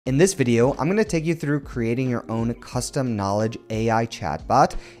In this video, I'm going to take you through creating your own custom knowledge AI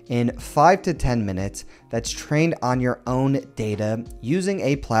chatbot in 5 to 10 minutes that's trained on your own data using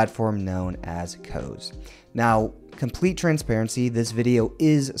a platform known as Coze. Now, complete transparency, this video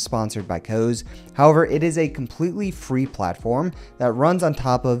is sponsored by Coze. However, it is a completely free platform that runs on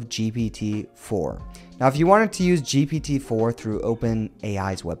top of GPT-4. Now, if you wanted to use GPT-4 through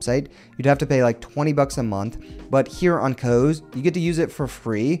OpenAI's website, you'd have to pay like 20 bucks a month. But here on Coze, you get to use it for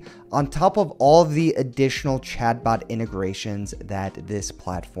free on top of all of the additional chatbot integrations that this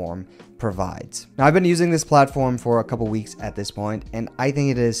platform provides. Now, I've been using this platform for a couple weeks at this point, and I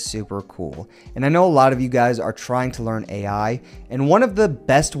think it is super cool. And I know a lot of you guys are trying to learn AI, and one of the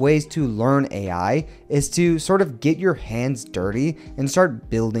best ways to learn AI is to sort of get your hands dirty and start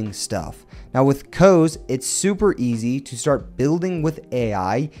building stuff. Now with Coze, it's super easy to start building with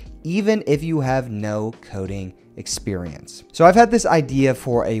AI, even if you have no coding experience. So I've had this idea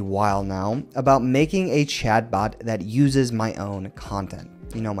for a while now about making a chatbot that uses my own content.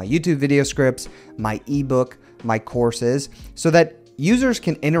 You know, my YouTube video scripts, my ebook, my courses, so that users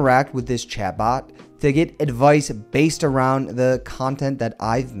can interact with this chatbot to get advice based around the content that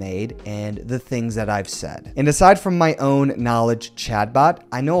I've made and the things that I've said. And aside from my own knowledge chatbot,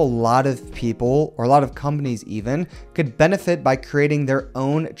 I know a lot of people, or a lot of companies even, could benefit by creating their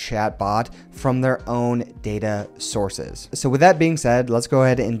own chatbot from their own data sources. So with that being said, let's go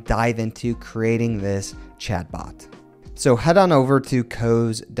ahead and dive into creating this chatbot. So head on over to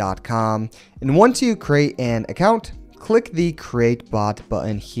coze.com, and once you create an account, click the Create Bot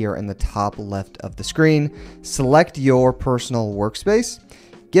button here in the top left of the screen, select your personal workspace,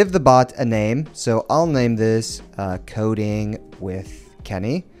 give the bot a name. So I'll name this Coding with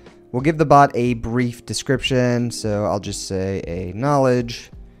Kenny. We'll give the bot a brief description. So I'll just say a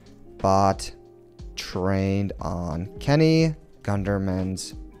knowledge bot trained on Kenny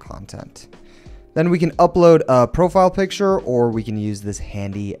Gunderman's content. Then we can upload a profile picture, or we can use this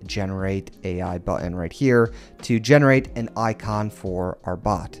handy generate AI button right here to generate an icon for our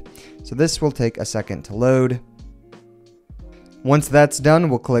bot. So this will take a second to load. Once that's done,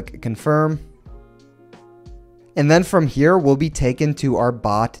 we'll click confirm. And then from here, we'll be taken to our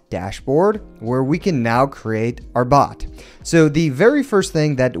bot dashboard where we can now create our bot. So the very first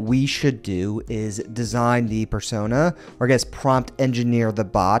thing that we should do is design the persona, or I guess prompt engineer the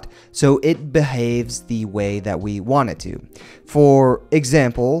bot so it behaves the way that we want it to. For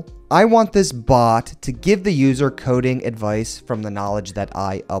example, I want this bot to give the user coding advice from the knowledge that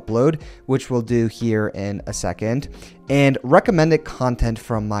I upload, which we'll do here in a second, and recommended content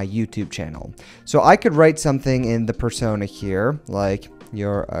from my YouTube channel. So I could write something in the persona here, like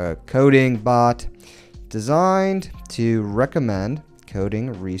you're a coding bot designed to recommend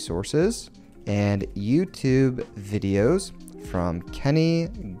coding resources and YouTube videos from Kenny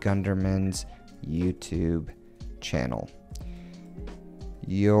Gunderman's YouTube channel.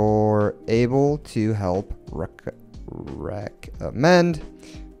 You're able to help recommend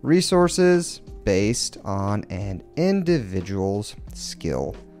resources based on an individual's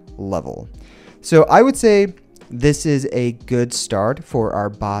skill level. So I would say this is a good start for our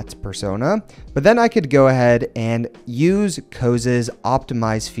bot's persona, but then I could go ahead and use Coze's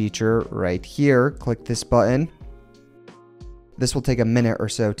optimize feature right here. Click this button. This will take a minute or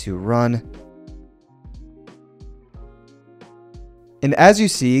so to run. And as you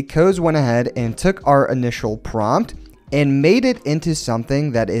see, Coze went ahead and took our initial prompt and made it into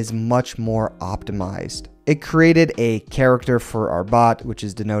something that is much more optimized. It created a character for our bot, which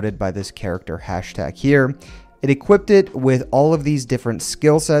is denoted by this character hashtag here. It equipped it with all of these different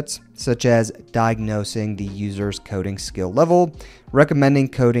skill sets, such as diagnosing the user's coding skill level, recommending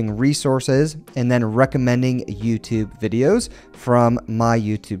coding resources, and then recommending YouTube videos from my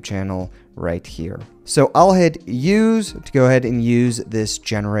YouTube channel right here. So I'll hit use to go ahead and use this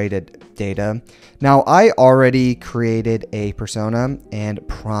generated data. Now I already created a persona and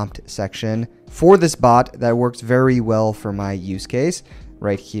prompt section for this bot that works very well for my use case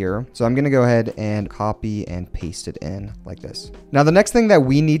right here. So I'm going to go ahead and copy and paste it in like this. Now, the next thing that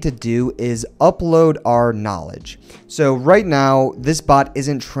we need to do is upload our knowledge. So right now, this bot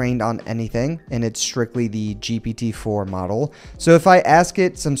isn't trained on anything, and it's strictly the GPT-4 model. So if I ask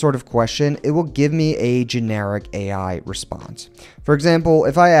it some sort of question, it will give me a generic AI response. For example,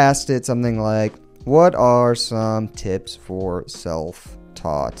 if I asked it something like, what are some tips for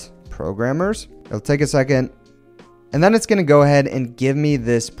self-taught programmers? It'll take a second. And then it's going to go ahead and give me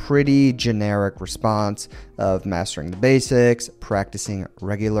this pretty generic response of mastering the basics, practicing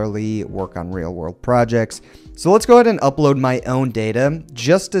regularly, work on real world projects. So let's go ahead and upload my own data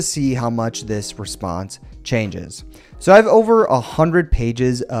just to see how much this response changes. So I have over 100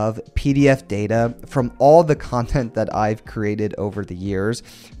 pages of PDF data from all the content that I've created over the years.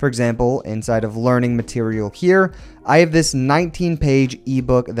 For example, inside of learning material here, I have this 19-page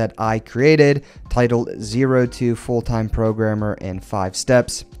ebook that I created titled 0 to Full-Time Programmer in 5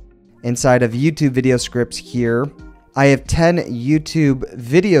 Steps. Inside of YouTube video scripts here, I have 10 YouTube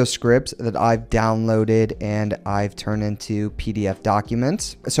video scripts that I've downloaded and I've turned into PDF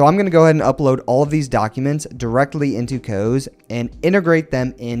documents. So I'm going to go ahead and upload all of these documents directly into Coze and integrate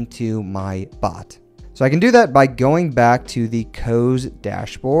them into my bot. So I can do that by going back to the Coze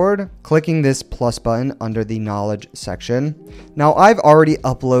dashboard, clicking this plus button under the knowledge section. Now I've already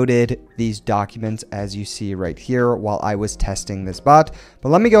uploaded these documents as you see right here while I was testing this bot, but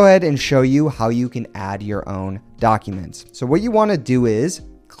let me go ahead and show you how you can add your own documents. So what you want to do is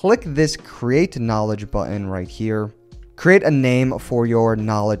click this create knowledge button right here. Create a name for your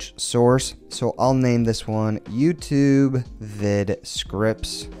knowledge source. So I'll name this one YouTube vid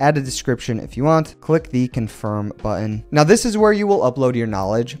scripts. Add a description if you want. Click the confirm button. Now this is where you will upload your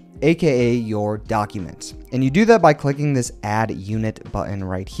knowledge, aka your documents. And you do that by clicking this add unit button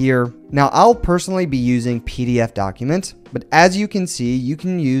right here. Now I'll personally be using PDF documents, but as you can see, you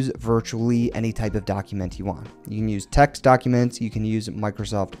can use virtually any type of document you want. You can use text documents, you can use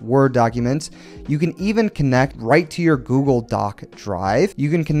Microsoft Word documents, you can even connect right to your Google Doc drive, you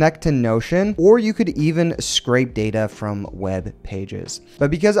can connect to Notion, or you could even scrape data from web pages.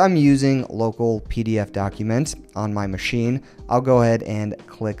 But because I'm using local PDF documents on my machine, I'll go ahead and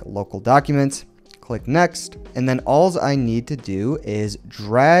click local documents, click next, and then all I need to do is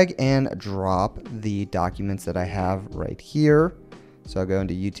drag and drop the documents that I have right here. So I'll go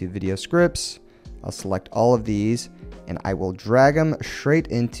into YouTube video scripts, I'll select all of these, and I will drag them straight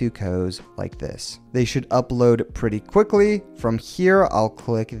into Coze like this. They should upload pretty quickly. From here, I'll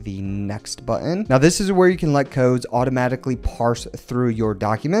click the next button. Now this is where you can let Coze automatically parse through your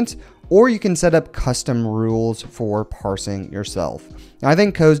documents, or you can set up custom rules for parsing yourself. Now I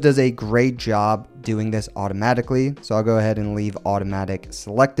think Coze does a great job doing this automatically, so I'll go ahead and leave automatic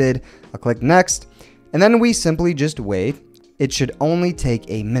selected. I'll click next, and then we simply just wait. It should only take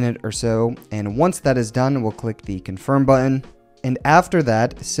a minute or so, and once that is done, we'll click the confirm button. And after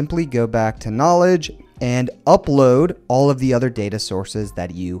that, simply go back to knowledge and upload all of the other data sources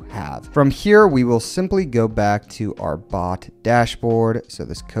that you have. From here, we will simply go back to our bot dashboard. So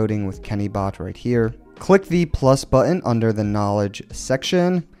this coding with Kenny bot right here. Click the plus button under the knowledge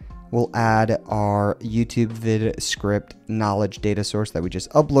section. We'll add our YouTube vid script knowledge data source that we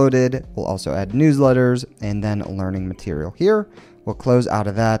just uploaded. We'll also add newsletters and then learning material here. We'll close out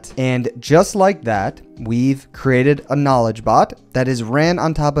of that. And just like that, we've created a knowledge bot that is ran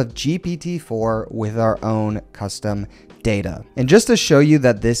on top of GPT-4 with our own custom data. And just to show you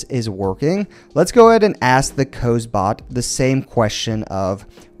that this is working, let's go ahead and ask the Coze bot the same question of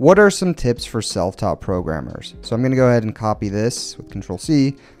what are some tips for self-taught programmers? So I'm going to go ahead and copy this with Control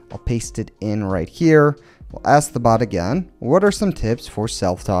C. I'll paste it in right here. We'll ask the bot again, what are some tips for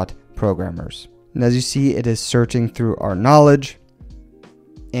self-taught programmers? And as you see, it is searching through our knowledge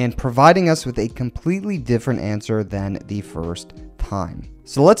and providing us with a completely different answer than the first time.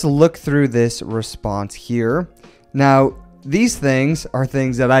 So let's look through this response here. Now, these things are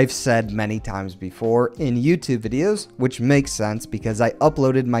things that I've said many times before in YouTube videos, which makes sense because I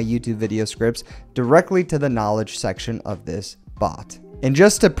uploaded my YouTube video scripts directly to the knowledge section of this bot. And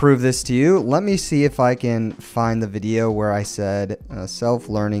just to prove this to you, let me see if I can find the video where I said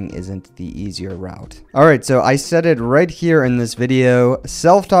self-learning isn't the easier route. All right, so I said it right here in this video.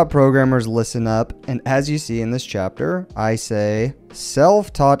 Self-taught programmers, listen up. And as you see in this chapter, I say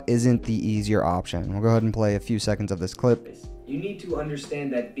self-taught isn't the easier option. We'll go ahead and play a few seconds of this clip. You need to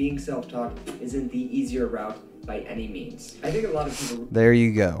understand that being self-taught isn't the easier route by any means. I think a lot of people... There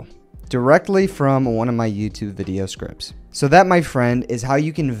you go. Directly from one of my YouTube video scripts. So that, my friend, is how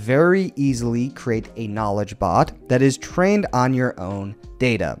you can very easily create a knowledge bot that is trained on your own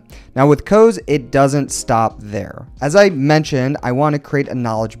data. Now with Coze, it doesn't stop there. As I mentioned, I want to create a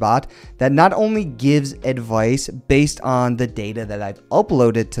knowledge bot that not only gives advice based on the data that I've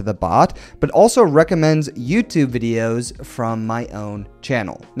uploaded to the bot, but also recommends YouTube videos from my own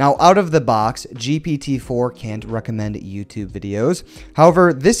channel. Now out of the box, GPT-4 can't recommend YouTube videos.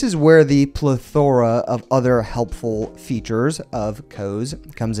 However, this is where the plethora of other helpful features features of Coze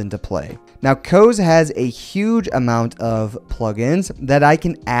comes into play. Now, Coze has a huge amount of plugins that I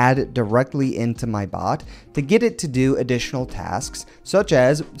can add directly into my bot to get it to do additional tasks, such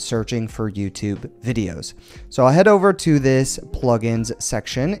as searching for YouTube videos. So I'll head over to this plugins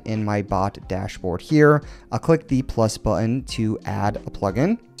section in my bot dashboard here. I'll click the plus button to add a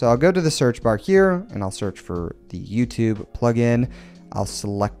plugin. So I'll go to the search bar here and I'll search for the YouTube plugin. I'll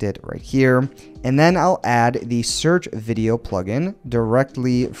select it right here, and then I'll add the search video plugin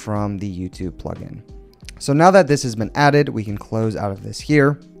directly from the YouTube plugin. So now that this has been added, we can close out of this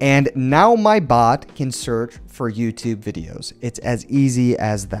here. And now my bot can search for YouTube videos. It's as easy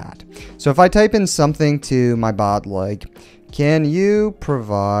as that. So if I type in something to my bot like, can you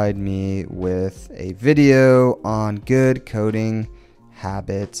provide me with a video on good coding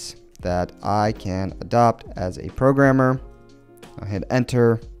habits that I can adopt as a programmer? I'll hit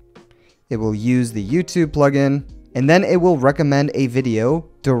enter. It will use the YouTube plugin, and then it will recommend a video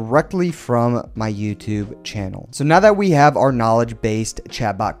directly from my YouTube channel. So now that we have our knowledge-based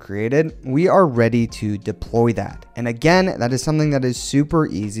chatbot created, we are ready to deploy that. And again, that is something that is super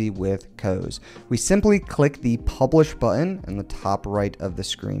easy with Coze. We simply click the publish button in the top right of the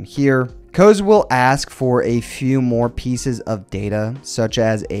screen here. Coze will ask for a few more pieces of data, such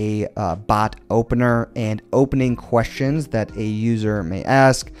as a bot opener and opening questions that a user may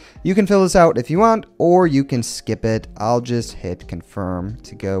ask. You can fill this out if you want, or you can skip it. I'll just hit confirm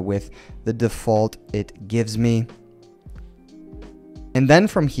to go with the default it gives me. And then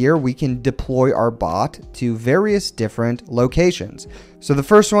from here, we can deploy our bot to various different locations. So the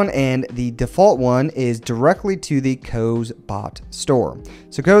first one and the default one is directly to the Coze bot store.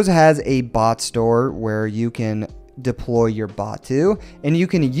 So Coze has a bot store where you can deploy your bot to, and you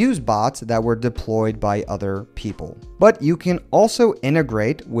can use bots that were deployed by other people. But you can also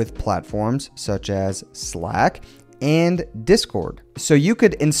integrate with platforms such as Slack and Discord. So you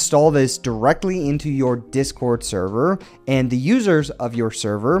could install this directly into your Discord server, and the users of your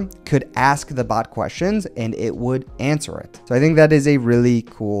server could ask the bot questions and it would answer it. So I think that is a really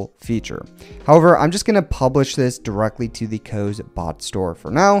cool feature. However, I'm just gonna publish this directly to the Coze bot store for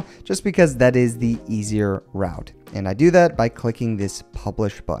now, just because that is the easier route. And I do that by clicking this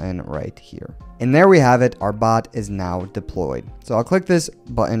publish button right here. And there we have it, our bot is now deployed. So I'll click this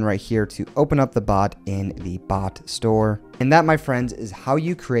button right here to open up the bot in the bot store. And that, my friends, is how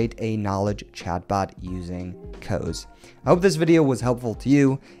you create a knowledge chatbot using Coze. I hope this video was helpful to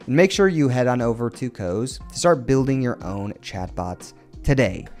you, and make sure you head on over to Coze to start building your own chatbots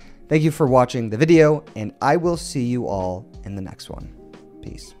today. Thank you for watching the video, and I will see you all in the next one.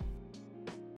 Peace.